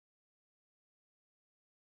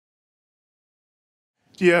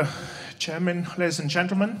Dear Chairman, ladies and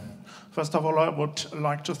gentlemen, first of all, I would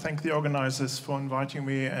like to thank the organizers for inviting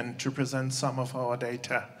me and to present some of our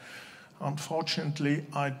data. Unfortunately,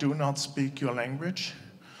 I do not speak your language.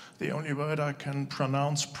 The only word I can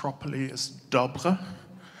pronounce properly is dobrze.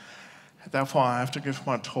 Therefore, I have to give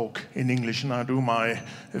my talk in English, and I do my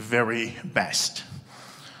very best.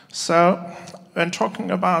 So, when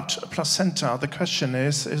talking about placenta, the question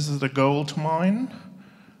is it a gold mine,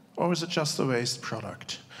 or is it just a waste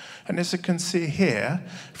product? And as you can see here,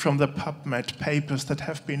 from the PubMed papers that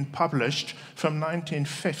have been published from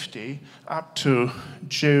 1950 up to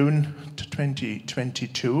June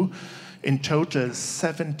 2022, in total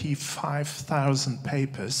 75,000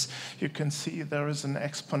 papers, you can see there is an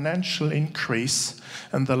exponential increase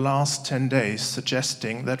in the last 10 days,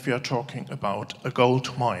 suggesting that we are talking about a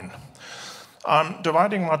gold mine. I'm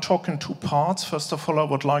dividing my talk in two parts. First of all, I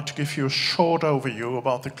would like to give you a short overview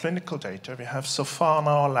about the clinical data we have so far in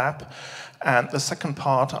our lab. And the second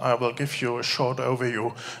part, I will give you a short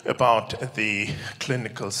overview about the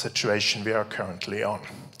clinical situation we are currently on.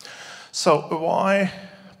 So why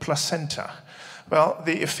placenta? Well,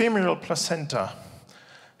 the ephemeral placenta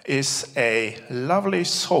is a lovely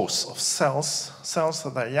source of cells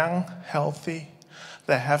that are young, healthy.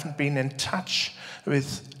 They haven't been in touch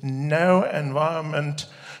with no environment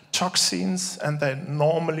toxins, and they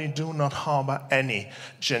normally do not harbor any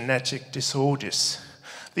genetic disorders.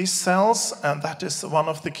 These cells, and that is one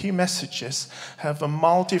of the key messages, have a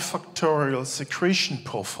multifactorial secretion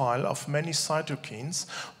profile of many cytokines,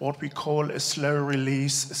 what we call a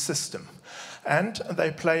slow-release system. And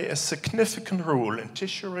they play a significant role in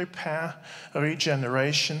tissue repair,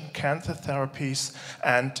 regeneration, cancer therapies,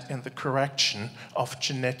 and in the correction of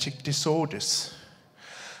genetic disorders.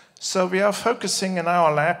 So we are focusing in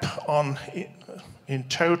our lab on, in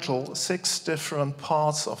total, 6 different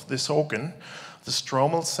parts of this organ: the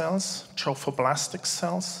stromal cells, trophoblastic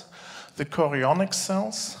cells, the chorionic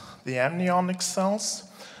cells, the amniotic cells,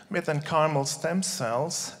 mesenchymal stem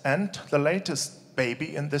cells, and the latest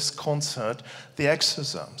baby in this concert, the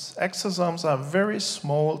exosomes. Exosomes are very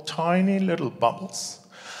small, tiny little bubbles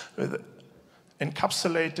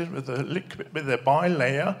encapsulated with a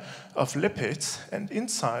bilayer of lipids, and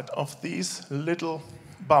inside of these little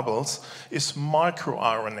bubbles is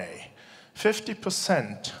microRNA.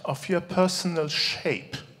 50% of your personal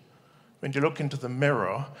shape, when you look into the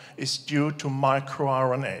mirror, is due to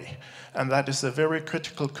microRNA, and that is a very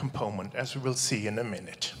critical component, as we will see in a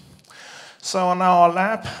minute. So in our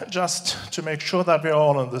lab, just to make sure that we're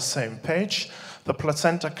all on the same page, the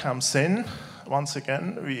placenta comes in. Once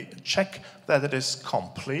again, we check that it is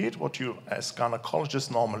complete, what you as gynecologists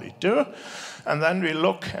normally do. And then we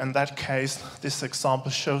look, in that case, this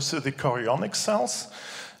example shows you the chorionic cells.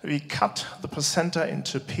 We cut the placenta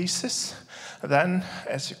into pieces. Then,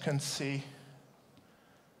 as you can see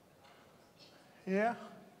here,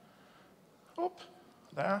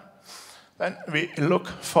 there. Then we look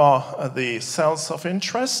for the cells of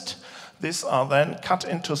interest. These are then cut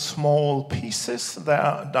into small pieces. They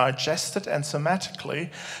are digested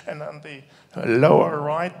enzymatically, and on the lower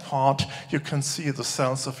right part, you can see the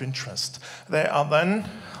cells of interest. They are then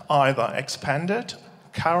either expanded,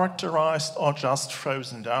 characterized, or just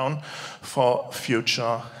frozen down for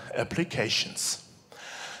future applications.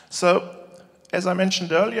 So, as I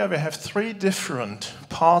mentioned earlier, we have 3 different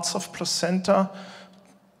parts of placenta.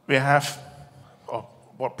 We have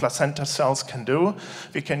what placenta cells can do.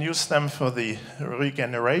 We can use them for the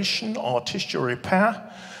regeneration or tissue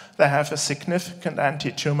repair. They have a significant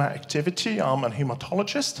anti-tumor activity. I'm a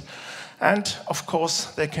hematologist. And of course,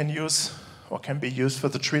 they can use or can be used for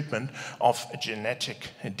the treatment of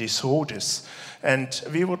genetic disorders. And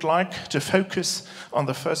we would like to focus on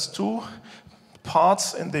the first 2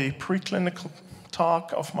 parts in the preclinical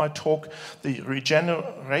talk of my talk: the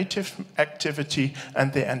regenerative activity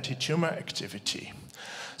and the anti-tumor activity.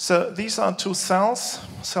 So these are 2 cell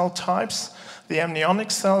types, the amniotic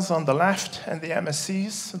cells on the left and the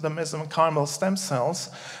MSCs, the mesenchymal stem cells.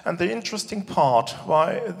 And the interesting part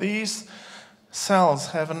why these cells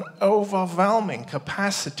have an overwhelming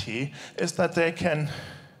capacity is that they can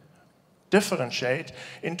differentiate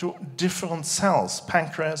into different cells: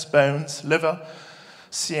 pancreas, bones, liver,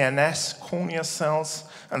 CNS, cornea cells,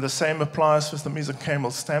 and the same applies with the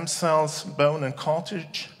mesenchymal stem cells, bone and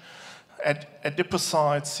cartilage,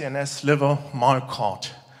 adipocytes, CNS, liver,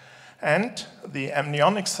 myocard. And the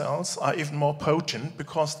amniotic cells are even more potent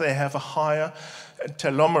because they have a higher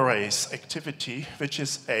telomerase activity, which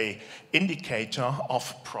is an indicator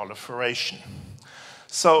of proliferation.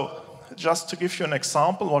 So just to give you an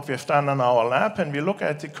example, what we have done in our lab, and we look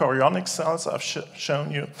at the chorionic cells I've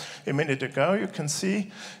shown you a minute ago, you can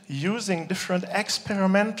see using different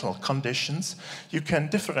experimental conditions, you can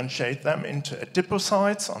differentiate them into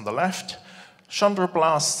adipocytes on the left,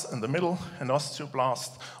 chondroblasts in the middle, and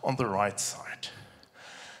osteoblasts on the right side.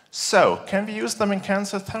 So, can we use them in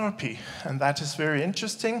cancer therapy? And that is very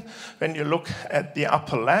interesting. When you look at the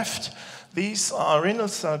upper left, these are renal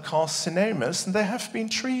cell carcinomas, and they have been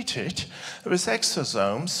treated with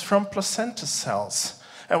exosomes from placenta cells.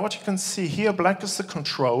 And what you can see here, black is the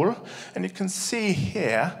control, and you can see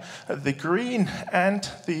here, the green and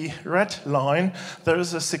the red line, there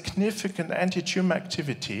is a significant anti-tumor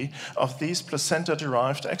activity of these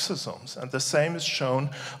placenta-derived exosomes, and the same is shown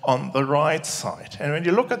on the right side. And when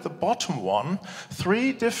you look at the bottom one,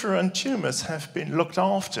 3 different tumors have been looked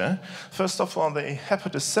after. First of all, the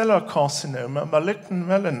hepatocellular carcinoma, malignant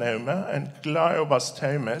melanoma, and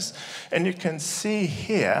glioblastomas, and you can see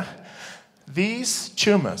here, these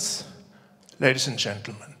tumors, ladies and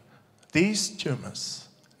gentlemen, these tumors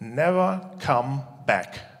never come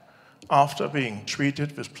back after being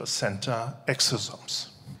treated with placenta exosomes.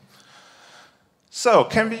 So,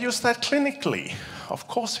 can we use that clinically? Of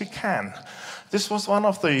course we can. This was one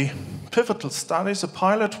of the pivotal studies, a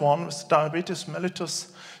pilot one with diabetes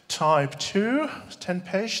mellitus type 2, 10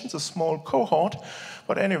 patients, a small cohort.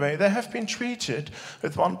 But anyway, they have been treated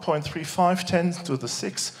with 1.35 10 to the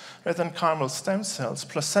 6 mesenchymal stem cells,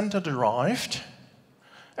 placenta-derived.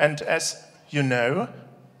 And as you know,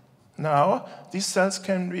 now these cells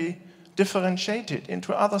can be differentiated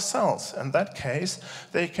into other cells. In that case,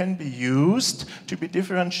 they can be used to be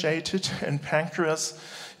differentiated in pancreas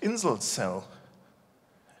insult cell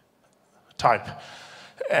type.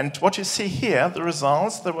 And what you see here, the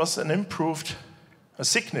results, there was a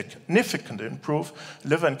significant improved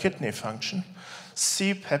liver and kidney function.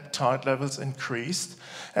 C-peptide levels increased,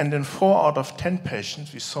 and in 4 out of 10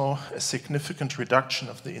 patients, we saw a significant reduction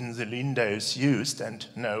of the insulin dose used and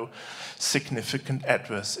no significant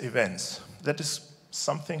adverse events. That is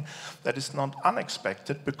something that is not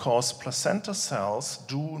unexpected because placenta cells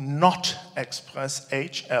do not express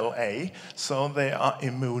HLA, so they are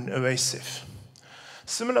immune evasive.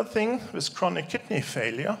 Similar thing with chronic kidney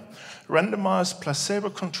failure, randomized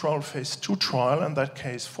placebo-controlled phase 2 trial, in that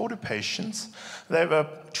case 40 patients. They were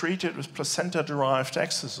treated with placenta-derived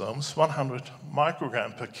exosomes, 100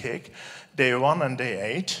 microgram per kg, day 1 and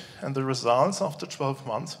day 8, and the results after 12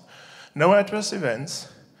 months, no adverse events,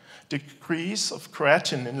 decrease of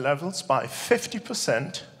creatinine levels by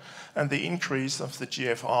 50%, and the increase of the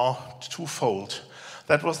GFR twofold.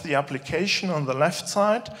 That was the application on the left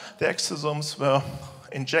side. The exosomes were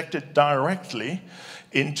injected directly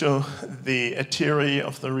into the artery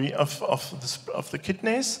of the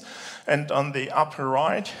kidneys. And on the upper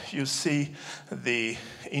right, you see the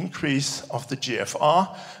increase of the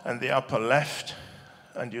GFR, and the upper left,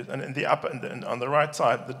 and on the right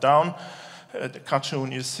side, the down the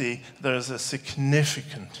cartoon, you see there is a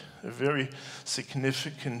very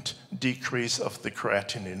significant decrease of the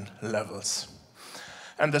creatinine levels.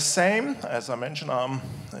 And the same, as I mentioned, I'm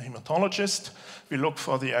a hematologist. We look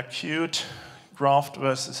for the acute graft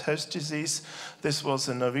versus host disease. This was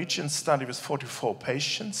a Norwegian study with 44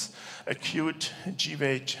 patients, acute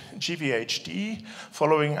GVHD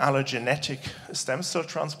following allogenetic stem cell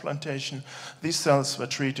transplantation. These cells were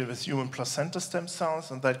treated with human placenta stem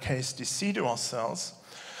cells, in that case deciduous cells,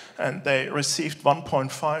 and they received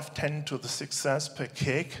 1.5 10 to the 6 cells per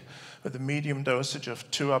kg with a medium dosage of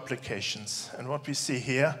 2 applications. And what we see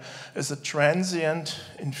here is a transient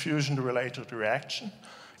infusion-related reaction,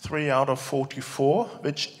 3 out of 44,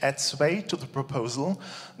 which adds weight to the proposal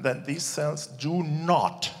that these cells do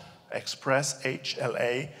not express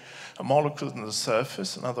HLA, a molecule in the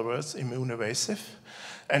surface, in other words, immune evasive.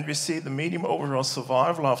 And we see the median overall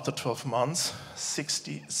survival after 12 months,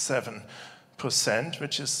 67%,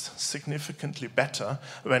 which is significantly better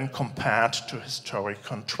when compared to historic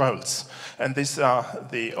controls. And these are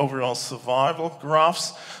the overall survival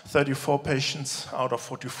graphs. 34 patients out of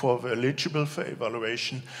 44 were eligible for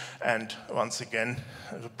evaluation, and once again,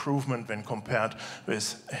 an improvement when compared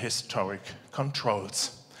with historic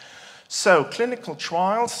controls. So, clinical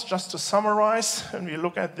trials, just to summarize, when we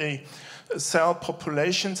look at the cell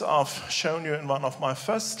populations I've shown you in one of my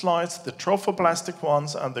first slides, the trophoblastic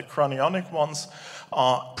ones and the chorionic ones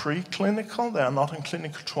are preclinical. They are not in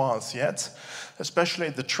clinical trials yet. Especially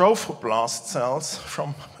the trophoblast cells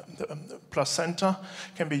from the placenta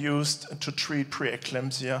can be used to treat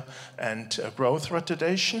preeclampsia and growth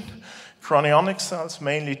retardation. Chorionic cells,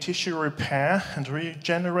 mainly tissue repair and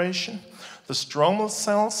regeneration. the stromal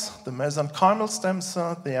cells, the mesenchymal stem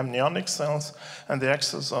cell, the amniotic cells, and the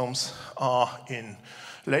exosomes are in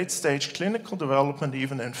late-stage clinical development,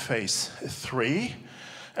 even in phase 3.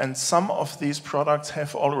 And some of these products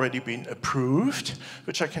have already been approved,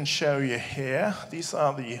 which I can show you here. These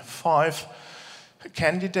are the 5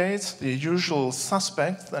 candidates, the usual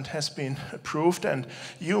suspects that has been approved, and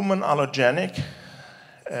human allogenic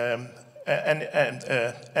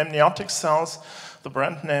amniotic cells. The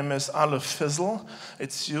brand name is Alofisel.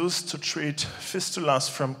 It's used to treat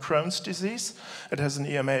fistulas from Crohn's disease. It has an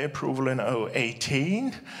EMA approval in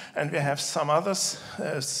 2018. And we have some others,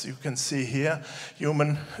 as you can see here,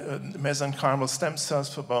 human mesenchymal stem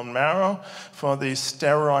cells for bone marrow, for the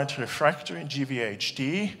steroid refractory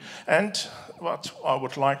GVHD, and what I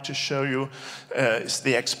would like to show you is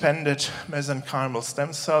the expanded mesenchymal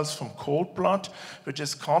stem cells from cord blood, which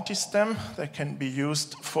is CartiStem. They can be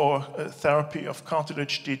used for therapy of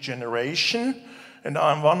cartilage degeneration. And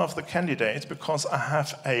I'm one of the candidates because I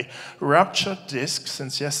have a ruptured disc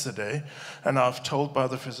since yesterday, and I've told by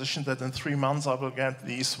the physician that in 3 months I will get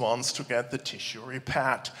these ones to get the tissue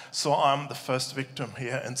repaired. So I'm the first victim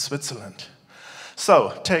here in Switzerland.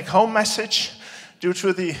 So, take-home message. Due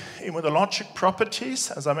to the immunologic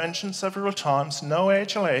properties, as I mentioned several times, no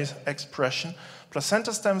HLA expression,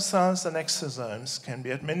 placenta stem cells and exosomes can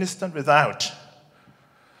be administered without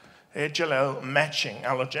HLA matching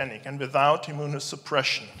allogenic and without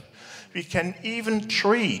immunosuppression. We can even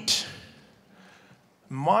treat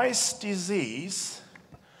mice disease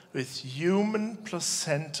with human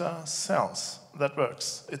placenta cells. That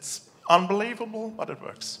works. It's unbelievable, but it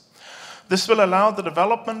works. This will allow the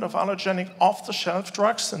development of allogenic off-the-shelf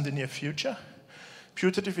drugs in the near future.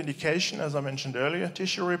 Putative indication, as I mentioned earlier,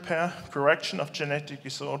 tissue repair, correction of genetic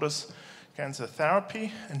disorders, cancer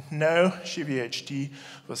therapy, and no GVHD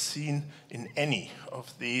was seen in any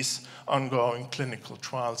of these ongoing clinical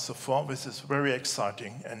trials so far. This is very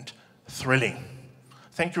exciting and thrilling.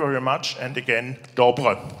 Thank you very much, and again,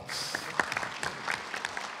 dobre.